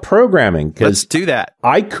talk about programming. Let's do that.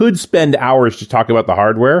 I could spend hours just talking about the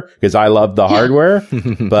hardware, because I love the hardware,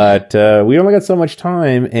 but we only got so much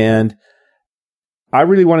time. And I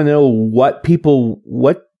really want to know what people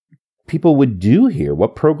would do here.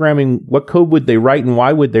 What code would they write, and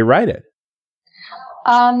why would they write it?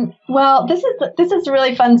 Well, this is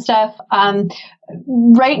really fun stuff.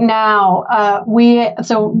 Right now,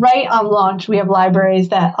 right on launch, we have libraries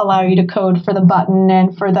that allow you to code for the button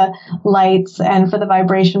and for the lights and for the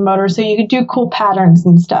vibration motor. So you could do cool patterns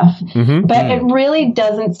and stuff. Mm-hmm. But it really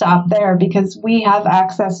doesn't stop there, because we have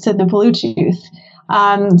access to the Bluetooth.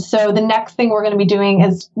 So the next thing we're going to be doing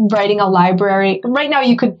is writing a library. Right now,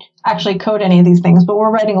 you could actually code any of these things, but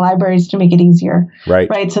we're writing libraries to make it easier. Right.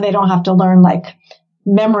 So they don't have to learn like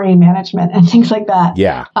memory management and things like that.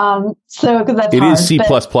 Yeah. Because that's it hard, is C++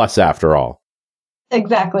 after all.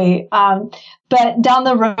 Exactly. But down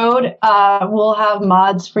the road, we'll have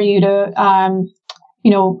mods for you to,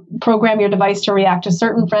 program your device to react to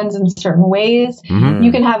certain friends in certain ways. Mm-hmm.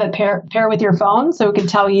 You can have it pair with your phone. So it can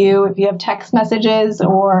tell you if you have text messages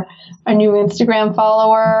or a new Instagram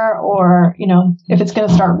follower, or, if it's going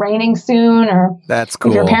to start raining soon, or that's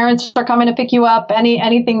cool. If your parents are coming to pick you up,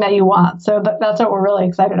 anything that you want. So that's what we're really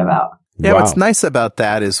excited about. Yeah. Wow. What's nice about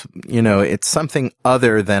that is, it's something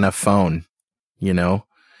other than a phone,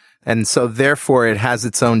 and so therefore it has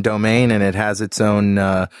its own domain and it has its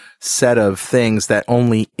own set of things that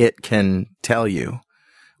only it can tell you,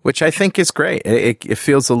 which I think is great. It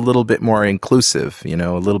feels a little bit more inclusive, a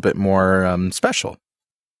little bit more special.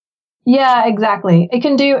 Yeah, exactly. It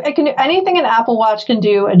can do anything an Apple Watch can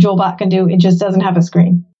do, a JewelBot can do. It just doesn't have a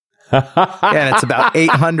screen. And it's about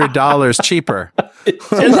 $800 cheaper.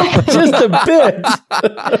 just a bit.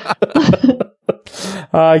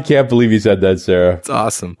 I can't believe you said that, Sarah. It's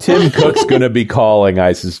awesome. Tim Cook's going to be calling,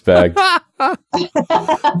 I suspect.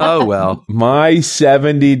 Oh, well. My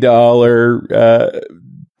 $70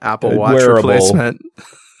 Apple Watch wearable, replacement.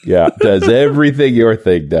 Yeah, does everything your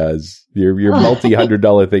thing does. Your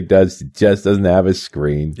multi-$100 thing does. It just doesn't have a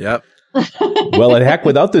screen. Yep. Well, and heck,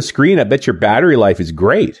 without the screen, I bet your battery life is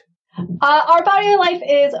great. Our battery life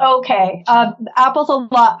is okay. Apple's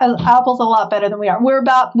a lot better than we are.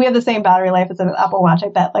 We have the same battery life as an Apple Watch. I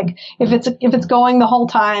bet. Like if it's going the whole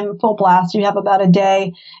time full blast, you have about a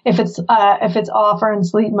day. If it's off or in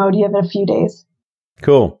sleep mode, you have a few days.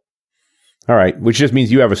 Cool. All right, which just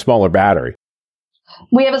means you have a smaller battery.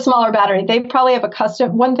 We have a smaller battery. They probably have a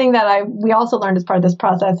custom. One thing that we also learned as part of this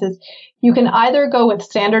process is you can either go with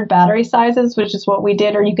standard battery sizes, which is what we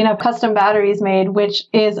did, or you can have custom batteries made, which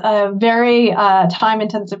is a very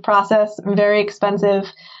time-intensive process, very expensive,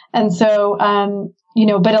 and so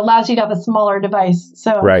but allows you to have a smaller device.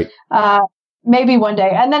 So right. Maybe one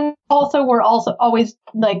day. And then also we're also always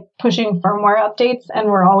like pushing firmware updates, and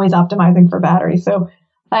we're always optimizing for battery. So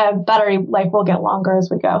battery life will get longer as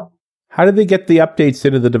we go. How do they get the updates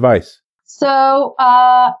into the device? So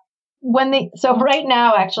right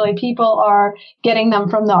now, actually, people are getting them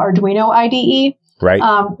from the Arduino IDE,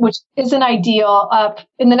 right? Which isn't ideal.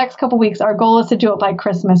 In the next couple of weeks, our goal is to do it by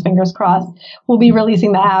Christmas. Fingers crossed. We'll be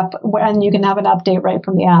releasing the app, and you can have an update right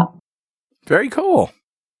from the app. Very cool.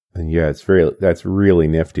 And yeah, that's really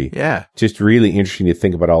nifty. Yeah. Just really interesting to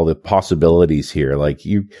think about all the possibilities here. Like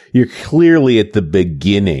you're clearly at the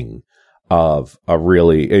beginning of a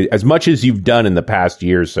really, as much as you've done in the past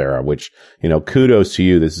year, Sarah, which, kudos to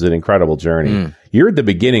you. This is an incredible journey. You're at the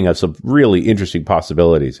beginning of some really interesting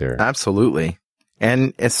possibilities here. Absolutely.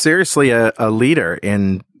 And it's seriously a leader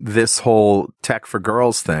in this whole tech for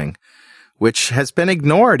girls thing, which has been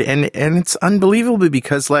ignored. And it's unbelievable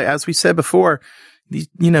because, like, as we said before,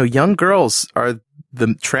 young girls are the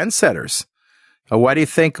trendsetters. Why do you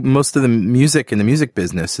think most of the music in the music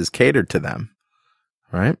business is catered to them?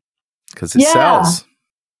 Right? Because it sells.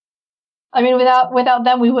 I mean, without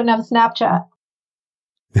them, we wouldn't have Snapchat.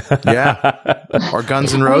 Yeah. Or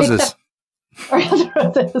Guns N' Roses. Or Guns N'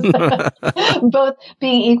 Roses. Both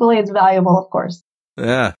being equally as valuable, of course.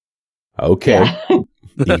 Yeah. Okay.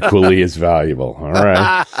 Yeah. Equally as valuable. All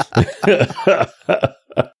right.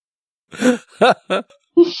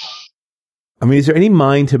 I mean, is there any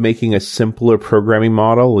mind to making a simpler programming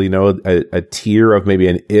model? A tier of maybe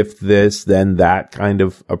an if this, then that kind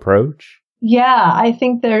of approach? Yeah, I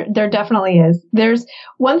think there definitely is. There's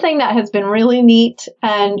one thing that has been really neat,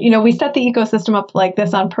 and, we set the ecosystem up like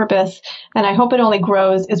this on purpose, and I hope it only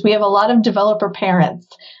grows, is we have a lot of developer parents.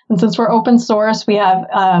 And since we're open source, we have,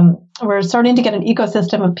 we're starting to get an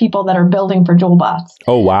ecosystem of people that are building for JewelBots.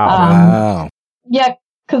 Oh, wow. Wow. Yeah.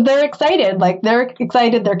 Because they're excited,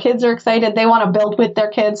 their kids are excited. They want to build with their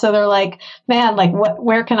kids. So they're like, man,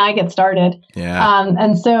 where can I get started? Yeah.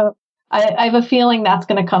 And so I have a feeling that's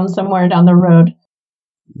going to come somewhere down the road.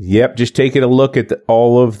 Yep. Just taking a look at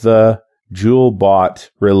all of the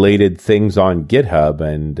JewelBot related things on GitHub.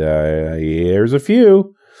 And there's a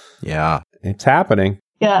few. Yeah. It's happening.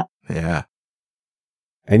 Yeah. Yeah.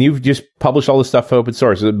 And you've just published all this stuff open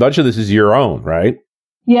source. A bunch of this is your own, right?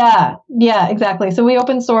 Yeah, exactly. So we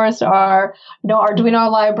open sourced our Arduino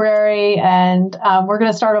library, and we're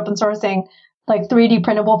going to start open sourcing like 3D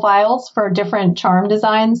printable files for different charm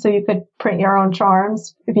designs. So you could print your own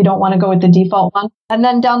charms if you don't want to go with the default one. And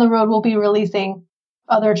then down the road, we'll be releasing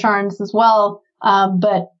other charms as well.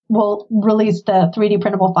 But we'll release the 3D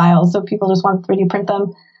printable files. So if people just want to 3D print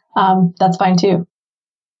them, that's fine too.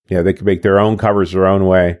 Yeah, they can make their own covers their own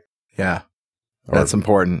way. Yeah, that's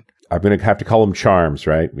important. I'm going to have to call them charms,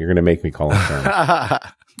 right? You're going to make me call them charms.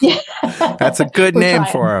 That's a good name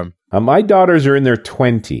for them. My daughters are in their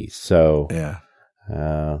 20s, so yeah.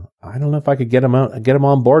 I don't know if I could get them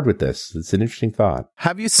on board with this. It's an interesting thought.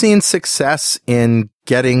 Have you seen success in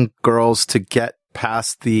getting girls to get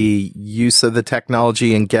past the use of the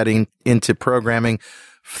technology and getting into programming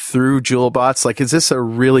through JewelBots? Like, is this a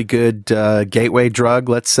really good gateway drug,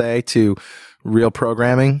 let's say, to real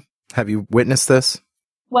programming? Have you witnessed this?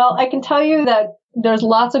 Well, I can tell you that there's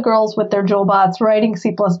lots of girls with their JewelBots writing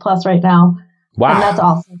C++ right now. Wow. And that's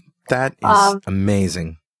awesome. That is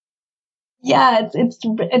amazing. Yeah,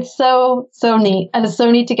 it's so neat. And it's so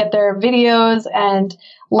neat to get their videos and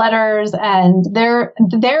letters, and they're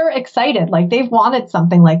excited. Like, they've wanted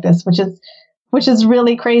something like this, which is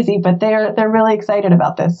really crazy, but they're really excited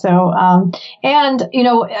about this. So, and,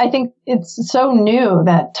 I think it's so new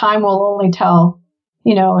that time will only tell,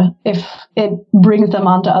 if it brings them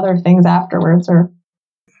onto other things afterwards or.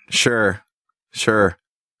 Sure.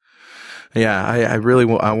 Yeah, I really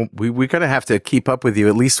will. We're going to have to keep up with you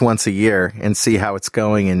at least once a year and see how it's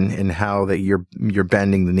going and how that you're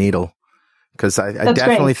bending the needle. Because I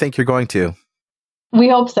definitely think you're going to. We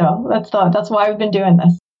hope so. That's why we've been doing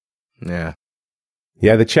this. Yeah.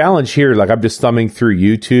 Yeah, the challenge here, like, I'm just thumbing through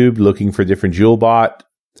YouTube looking for different JewelBot,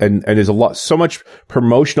 and there's so much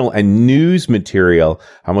promotional and news material.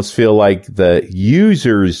 I almost feel like the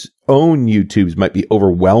users' own YouTubes might be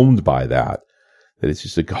overwhelmed by that it's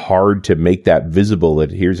just like hard to make that visible,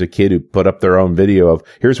 that here's a kid who put up their own video of,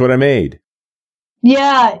 here's what I made.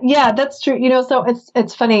 Yeah, that's true. So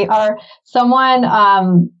it's funny.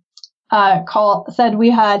 said we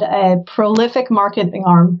had a prolific marketing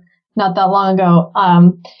arm not that long ago.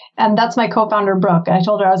 And that's my co-founder, Brooke. I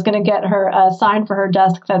told her I was going to get her a sign for her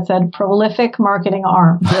desk that said prolific marketing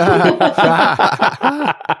arm.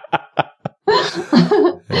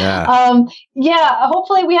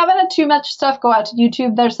 Hopefully we haven't had too much stuff go out to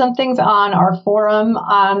YouTube. There's some things on our forum.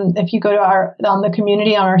 If you go to on the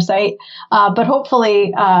community on our site, but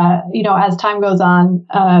hopefully, as time goes on,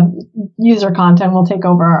 user content will take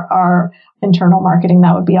over our internal marketing.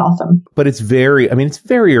 That would be awesome. But it's very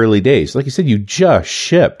early days. Like you said, you just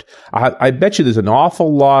shipped. I bet you there's an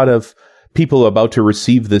awful lot of people about to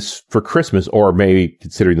receive this for Christmas, or maybe,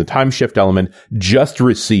 considering the time shift element, just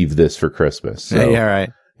receive this for Christmas. So, yeah, right.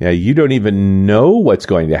 Yeah, you don't even know what's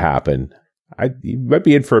going to happen. You might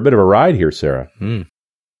be in for a bit of a ride here, Sarah.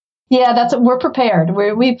 Yeah, we're prepared.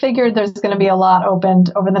 We figured there's going to be a lot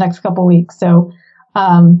opened over the next couple of weeks. So,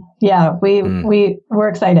 we're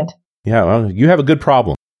excited. Yeah, well, you have a good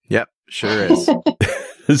problem. Yep, sure is.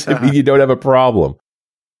 Does it mean you don't have a problem?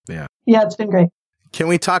 Yeah, it's been great. Can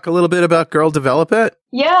we talk a little bit about Girl Develop It?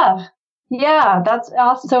 Yeah, that's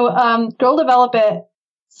awesome. So, Girl Develop It.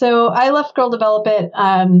 So I left Girl Develop It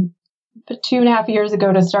 2.5 years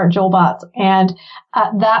ago to start JewelBots, and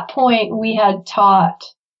at that point we had taught.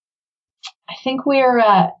 I think we were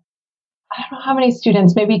at, I don't know how many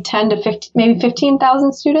students, maybe 10 to 15, maybe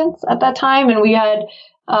 15,000 students at that time, and we had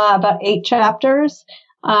about 8 chapters.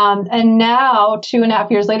 And now,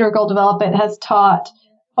 2.5 years later, Girl Develop It has taught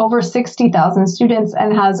over 60,000 students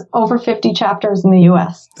and has over 50 chapters in the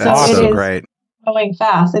U.S. That's so it is great. Going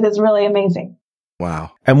fast. It is really amazing.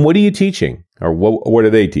 Wow. And what are you teaching? Or what are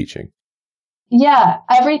they teaching? Yeah,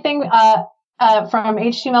 everything from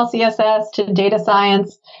HTML, CSS to data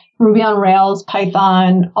science, Ruby on Rails,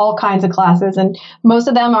 Python, all kinds of classes. And most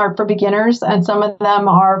of them are for beginners, and some of them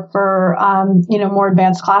are for, more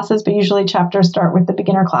advanced classes, but usually chapters start with the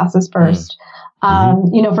beginner classes first.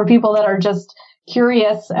 For people that are just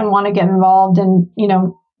curious and want to get involved and,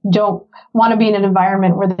 don't want to be in an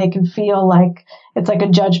environment where they can feel like it's like a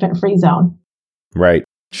judgment-free zone. Right.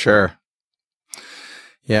 Sure.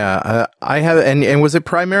 Yeah. I have, and was it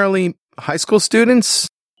primarily high school students?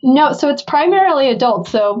 No, so it's primarily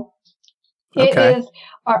adults. So it is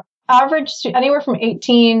our average, anywhere from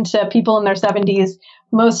 18 to people in their 70s.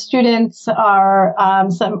 Most students are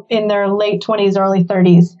some in their late 20s, early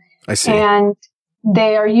 30s. I see. And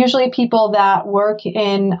they are usually people that work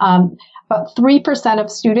in about 3% of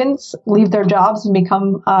students leave their jobs and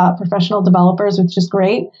become professional developers, which is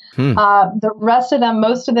great. The rest of them,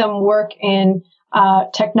 most of them work in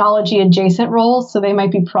technology adjacent roles. So they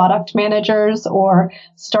might be product managers or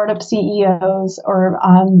startup CEOs or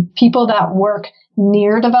people that work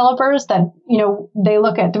near developers that, they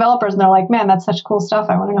look at developers and they're like, man, that's such cool stuff.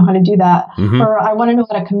 I want to know how to do that. Or I want to know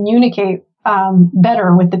how to communicate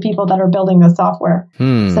better with the people that are building the software.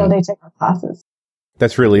 So they take our classes.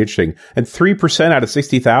 That's really interesting. And 3% out of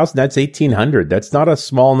 60,000, that's 1,800. That's not a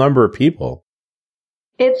small number of people.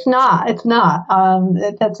 It's not. It's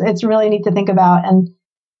really neat to think about. And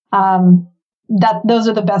those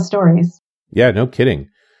are the best stories. Yeah, no kidding.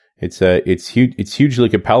 It's huge. It's hugely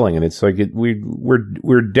compelling. And it's like,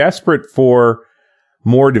 we're desperate for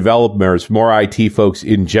more developers, more IT folks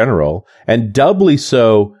in general, and doubly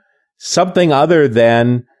so something other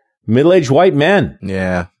than middle-aged white men.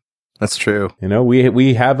 Yeah, that's true.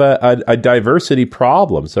 We have a diversity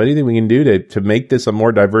problem. So anything we can do to make this a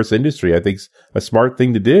more diverse industry, I think is a smart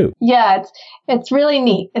thing to do. Yeah, it's really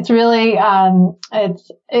neat. It's really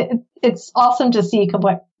it's awesome to see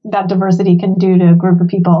what that diversity can do to a group of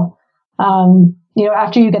people.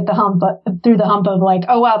 After you get through the hump of like,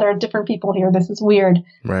 oh wow, there are different people here. This is weird.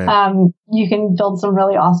 Right. You can build some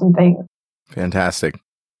really awesome things. Fantastic.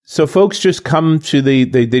 So folks just come to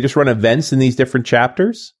they just run events in these different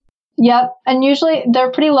chapters? Yep. And usually they're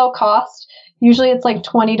pretty low cost. Usually it's like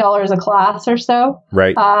 $20 a class or so.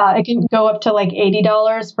 Right. It can go up to like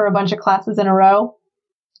 $80 for a bunch of classes in a row.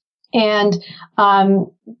 And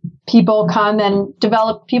people come and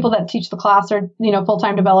develop. People that teach the class are,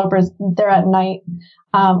 full-time developers. They're at night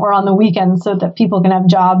or on the weekends so that people can have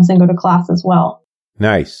jobs and go to class as well.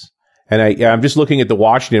 Nice. And I'm just looking at the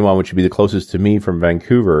Washington one, which would be the closest to me from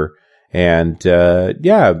Vancouver. And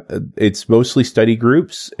it's mostly study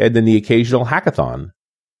groups and then the occasional hackathon.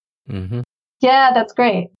 Yeah, that's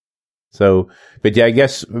great. So, but yeah, I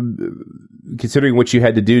guess considering what you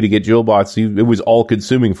had to do to get JewelBots, it was all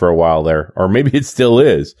consuming for a while there, or maybe it still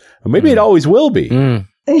is, or maybe it always will be. Yeah,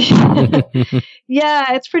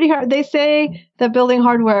 it's pretty hard. They say that building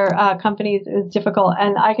hardware companies is difficult,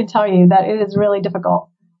 and I can tell you that it is really difficult.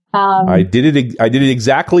 I did it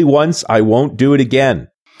exactly once. I won't do it again.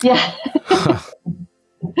 Yeah.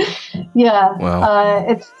 Yeah. Wow.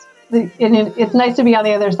 It's nice to be on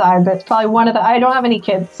the other side, but it's probably I don't have any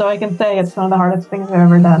kids, so I can say it's one of the hardest things I've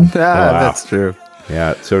ever done. Wow. That's true.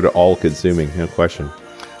 Yeah, it's sort of all-consuming, no question.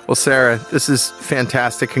 Well, Sarah, this is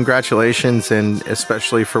fantastic. Congratulations, and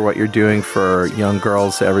especially for what you're doing for young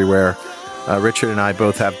girls everywhere. Richard and I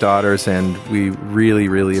both have daughters, and we really,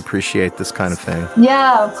 really appreciate this kind of thing.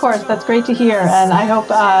 Yeah, of course. That's great to hear, and I hope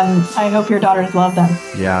your daughters love them.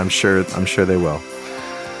 Yeah, I'm sure they will.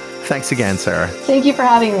 Thanks again, Sarah. Thank you for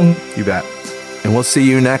having me. You bet. And we'll see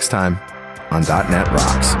you next time on .NET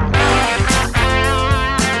Rocks.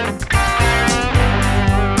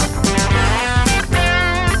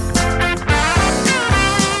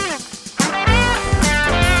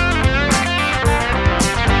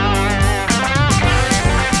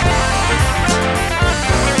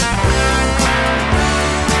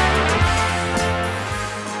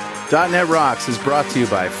 .NET Rocks is brought to you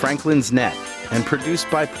by Franklin's Net and produced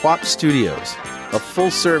by Pwop Studios, a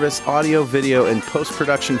full-service audio, video, and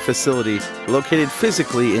post-production facility located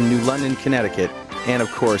physically in New London, Connecticut, and of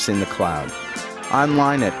course in the cloud.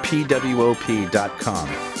 Online at pwop.com.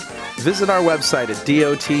 Visit our website at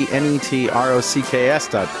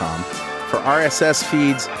dotnetrocks.com for RSS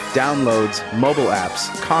feeds, downloads, mobile apps,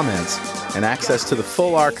 comments, and access to the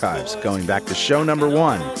full archives going back to show number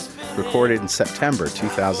 1, recorded in September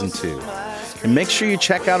 2002. And make sure you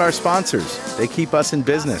check out our sponsors. They keep us in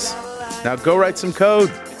business. Now go write some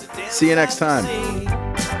code. See you next time.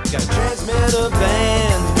 Got a transmitter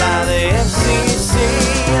banned by the FCC.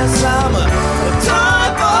 Yes, I'm a